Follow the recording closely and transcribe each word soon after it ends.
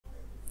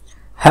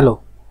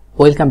Hello,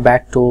 welcome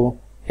back to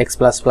X++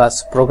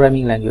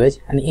 programming language,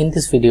 and in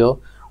this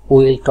video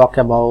we will talk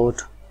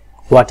about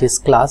what is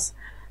class,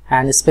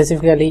 and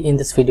specifically in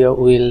this video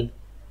we will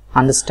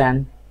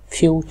understand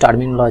few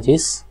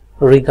terminologies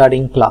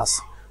regarding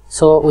class.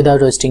 So without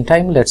wasting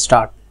time, let's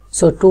start.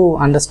 So to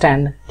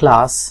understand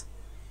class,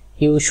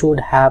 you should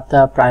have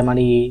the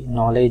primary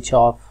knowledge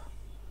of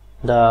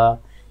the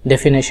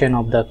definition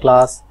of the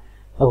class,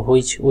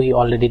 which we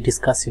already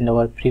discussed in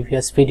our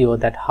previous video,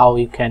 that how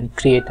you can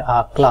create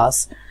a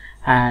class,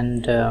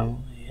 and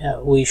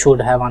we should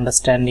have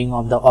understanding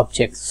of the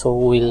objects. So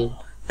we'll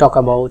talk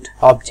about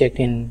object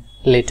in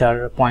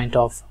later point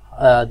of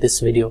this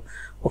video.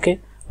 Okay,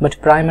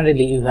 but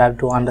primarily you have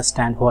to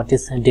understand what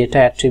is data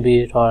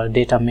attribute or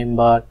data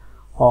member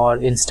or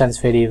instance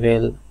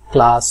variable,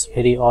 class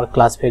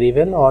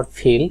variable or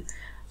field.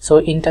 So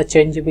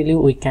interchangeably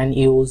we can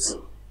use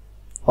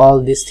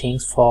all these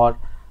things for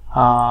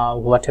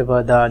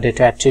whatever the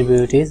data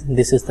attribute is.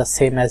 This is the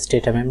same as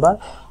data member.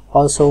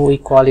 Also we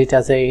call it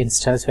as a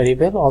instance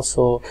variable,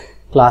 also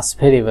class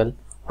variable.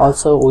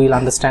 Also we will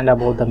understand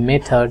about the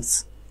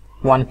methods.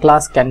 One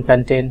class can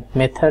contain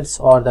methods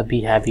or the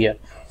behavior.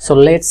 So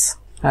let's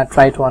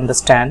try to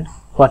understand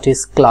what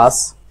is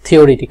class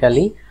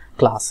theoretically.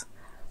 Class,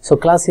 so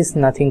class is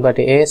nothing but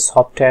a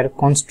software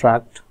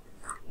construct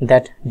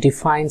that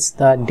defines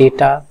the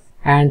data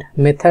and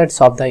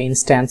methods of the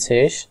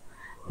instances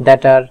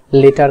that are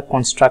later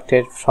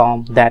constructed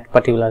from that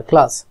particular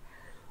class.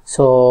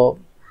 So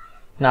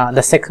now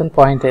the second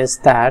point is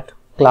that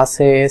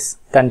classes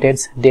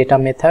contains data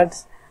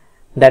methods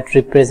that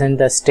represent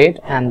the state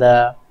and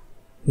the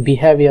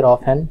behavior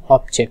of an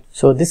object.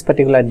 So this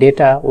particular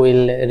data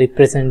will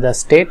represent the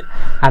state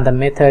and the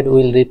method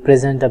will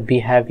represent the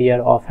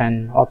behavior of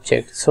an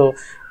object. So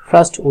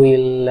first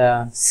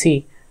we'll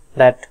see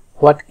that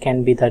what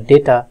can be the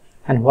data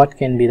and what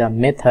can be the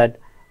method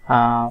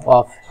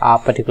of a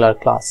particular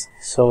class.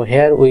 So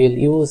here we will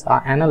use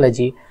our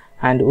analogy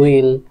and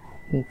we will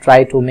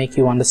try to make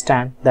you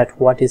understand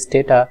that what is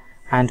data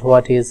and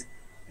what is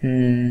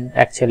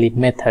actually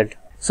method.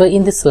 So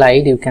in this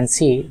slide you can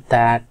see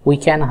that we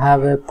can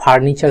have a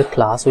furniture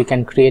class. We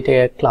can create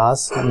a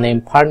class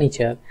named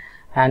furniture,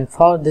 and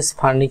for this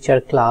furniture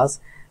class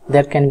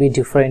there can be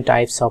different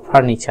types of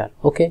furniture.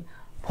 Okay,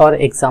 for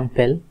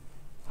example,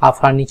 a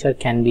furniture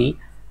can be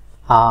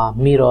a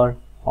mirror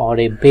or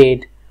a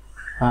bed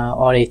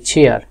or a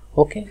chair,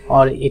 okay,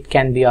 or it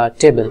can be a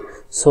table.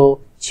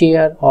 So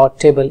chair or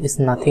table is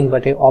nothing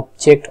but a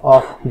object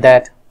of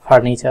that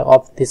furniture,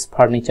 of this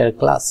furniture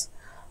class.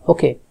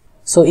 Okay,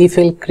 so if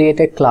you'll create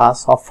a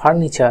class of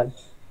furniture,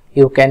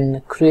 you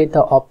can create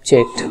the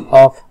object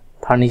of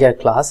furniture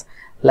class,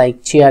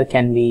 like chair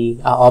can be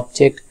a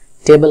object,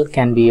 table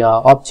can be a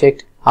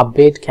object, a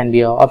bed can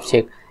be a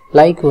object.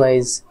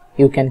 Likewise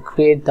you can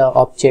create the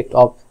object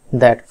of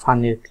that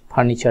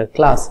furniture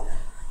class.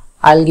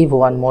 I'll give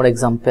one more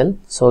example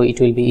so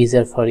it will be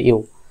easier for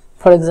you.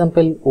 For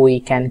example, we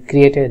can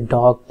create a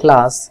dog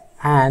class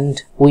and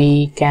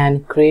we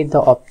can create the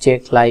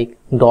object like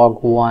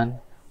dog 1,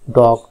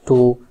 dog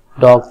 2,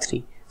 dog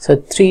 3. So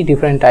 3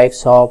 different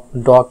types of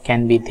dog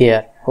can be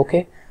there.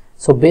 Okay,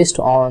 so based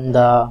on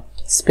the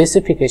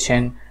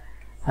specification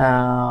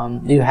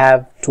you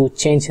have to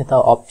change the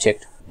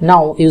object.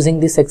 Now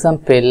using this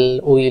example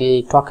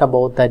we'll talk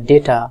about the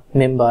data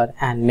member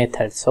and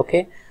methods.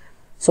 Okay,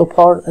 so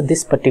for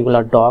this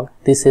particular dog,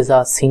 this is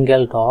a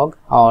single dog,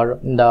 or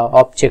the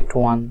object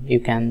 1 you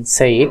can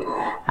say it,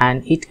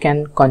 and it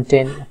can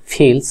contain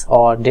fields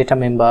or data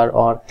member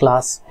or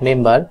class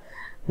member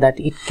that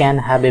it can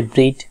have a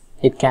breed,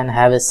 it can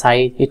have a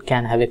size, it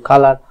can have a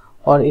color,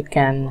 or it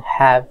can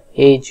have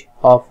age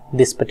of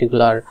this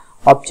particular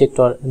object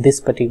or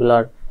this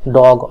particular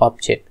dog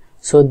object.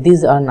 So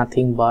these are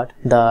nothing but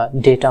the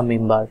data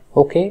member.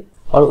 Okay,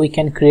 or we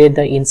can create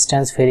the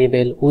instance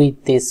variable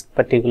with this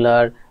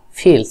particular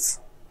fields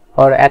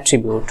or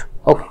attribute.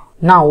 Okay,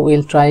 now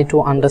we'll try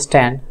to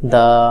understand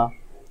the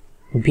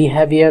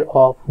behavior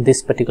of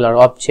this particular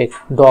object,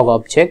 dog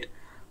object.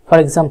 For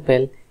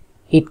example,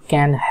 it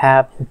can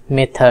have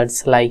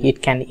methods like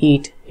it can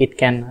eat, it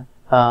can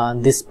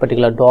this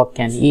particular dog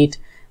can eat,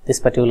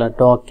 this particular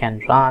dog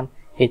can run,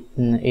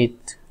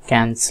 it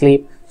can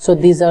sleep. So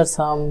these are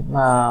some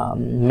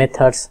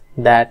methods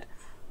that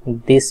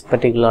this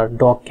particular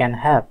dog can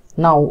have.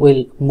 Now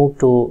we'll move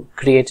to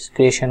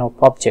creation of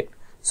object.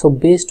 So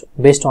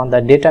based on the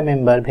data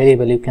member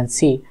variable, you can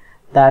see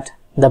that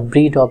the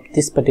breed of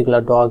this particular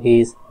dog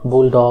is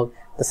bulldog,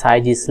 the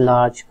size is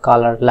large,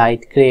 color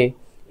light gray,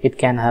 it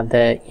can have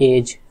the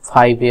age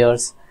 5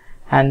 years,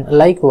 and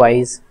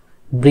likewise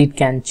breed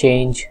can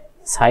change,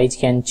 size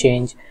can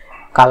change,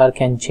 color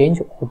can change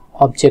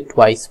object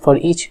wise. For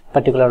each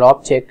particular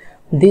object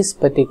this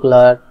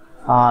particular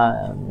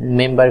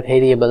member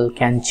variable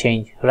can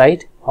change,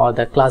 right, or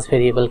the class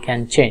variable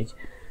can change.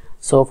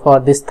 So for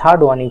this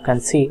third one you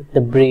can see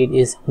the breed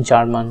is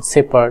German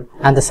Shepherd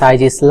and the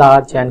size is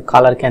large and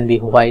color can be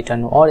white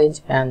and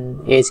orange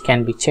and age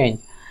can be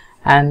changed.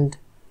 And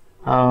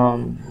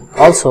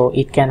Also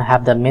it can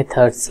have the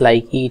methods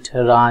like eat,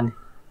 run,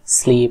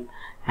 sleep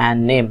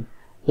and name,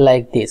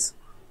 like this.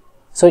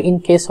 So in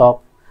case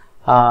of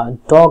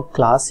dog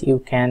class, you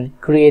can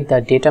create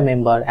the data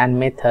member and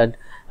method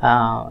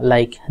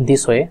like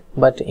this way,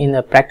 but in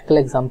a practical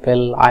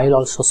example I'll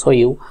also show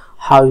you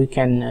how you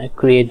can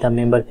create the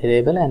member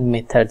variable and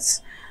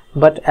methods.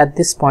 But at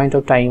this point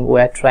of time we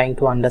are trying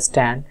to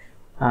understand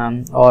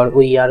or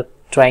we are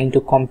trying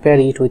to compare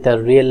it with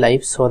a real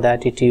life, so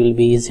that it will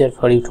be easier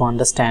for you to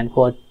understand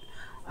what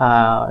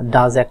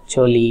does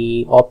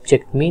actually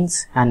object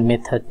means and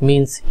method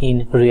means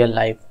in real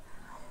life.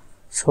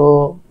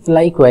 So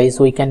likewise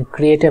we can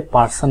create a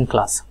person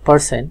class,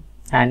 person,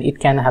 and it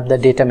can have the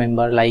data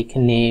member like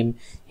name,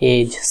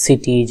 age,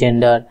 city,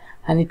 gender,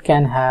 and it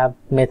can have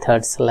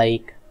methods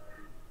like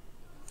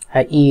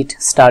eat,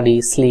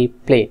 study,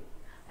 sleep, play,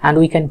 and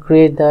we can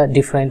create the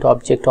different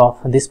object of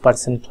this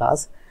person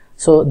class.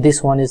 So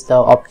this one is the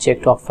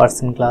object of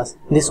person class,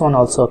 this one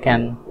also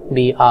can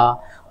be a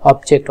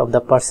object of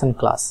the person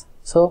class.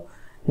 So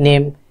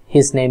name,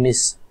 his name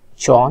is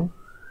John,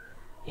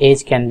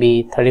 age can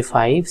be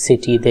 35,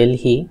 city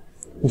Delhi,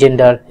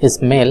 gender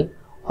is male.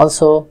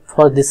 Also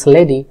for this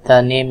lady the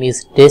name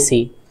is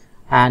Desi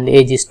and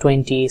age is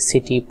 20,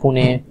 city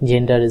Pune,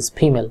 gender is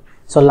female.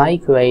 So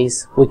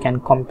likewise we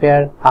can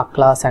compare a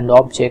class and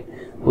object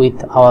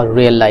with our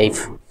real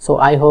life. So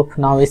I hope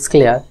now it's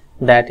clear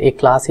that a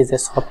class is a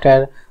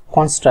software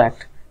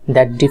construct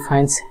that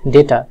defines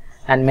data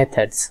and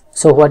methods.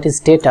 So what is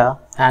data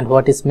and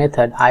what is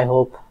method? I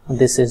hope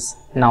this is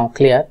now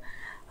clear.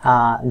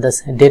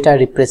 This data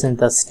represents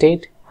the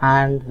state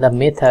and the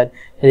method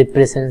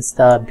represents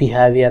the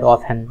behavior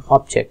of an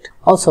object.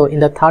 Also in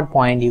the third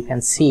point you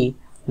can see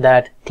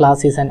that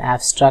class is an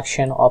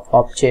abstraction of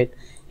object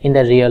in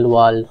the real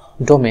world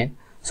domain.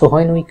 So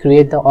when we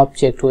create the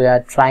object we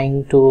are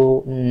trying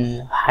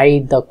to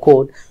hide the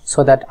code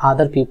so that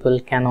other people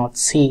cannot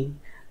see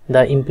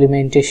the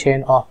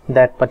implementation of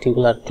that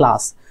particular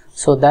class.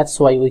 So that's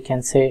why we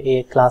can say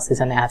a class is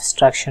an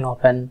abstraction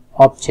of an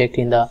object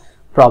in the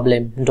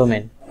problem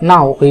domain.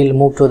 Now we'll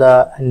move to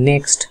the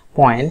next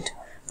point,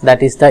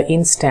 that is the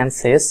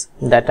instances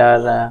that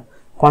are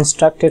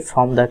constructed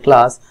from the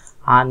class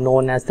are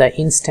known as the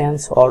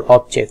instance or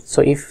object.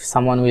 So if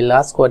someone will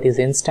ask what is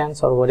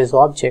instance or what is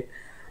object,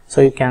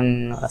 so you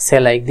can say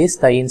like this: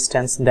 the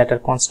instance that are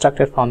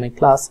constructed from a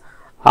class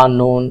are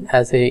known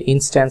as a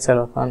instance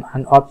of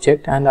an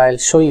object, and I'll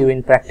show you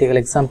in practical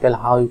example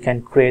how you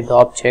can create the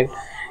object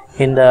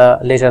in the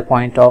later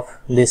point of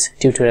this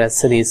tutorial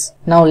series.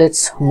 Now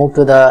let's move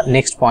to the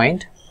next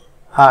point.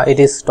 It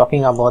is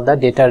talking about the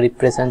data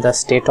represents the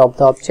state of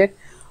the object,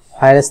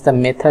 whereas the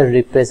method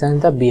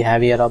represents the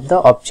behavior of the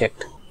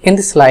object. In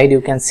this slide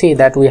you can see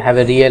that we have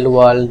a real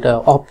world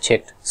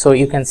object. So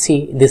you can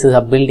see this is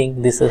a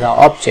building, this is our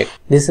object,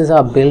 this is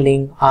a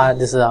building,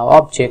 this is our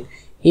object.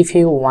 If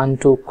you want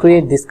to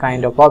create this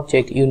kind of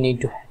object you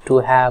need to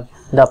have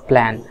the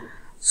plan.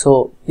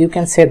 So you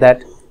can say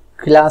that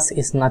class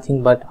is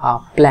nothing but a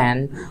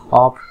plan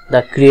of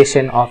the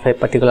creation of a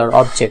particular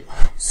object.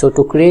 So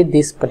to create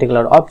this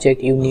particular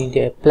object you need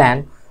a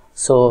plan.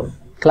 So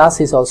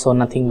class is also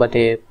nothing but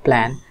a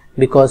plan,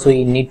 because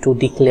we need to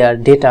declare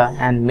data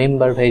and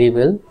member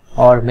variable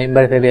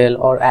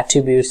or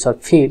attributes or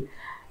field,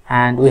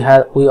 and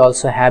we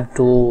also have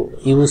to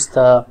use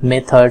the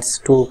methods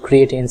to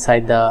create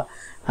inside the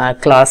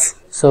class.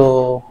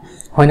 So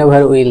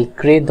whenever we'll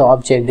create the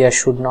object there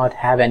should not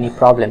have any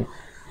problem.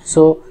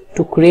 So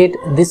to create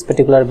this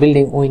particular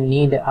building we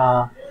need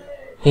a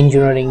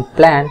engineering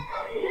plan.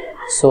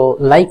 So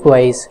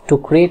likewise to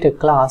create a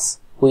class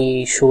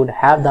we should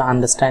have the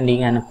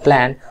understanding and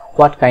plan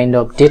what kind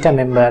of data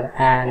member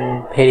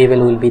and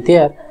variable will be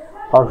there,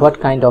 or what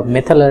kind of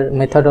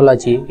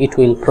methodology it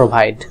will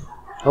provide.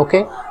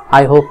 Okay,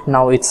 I hope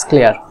now it's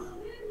clear.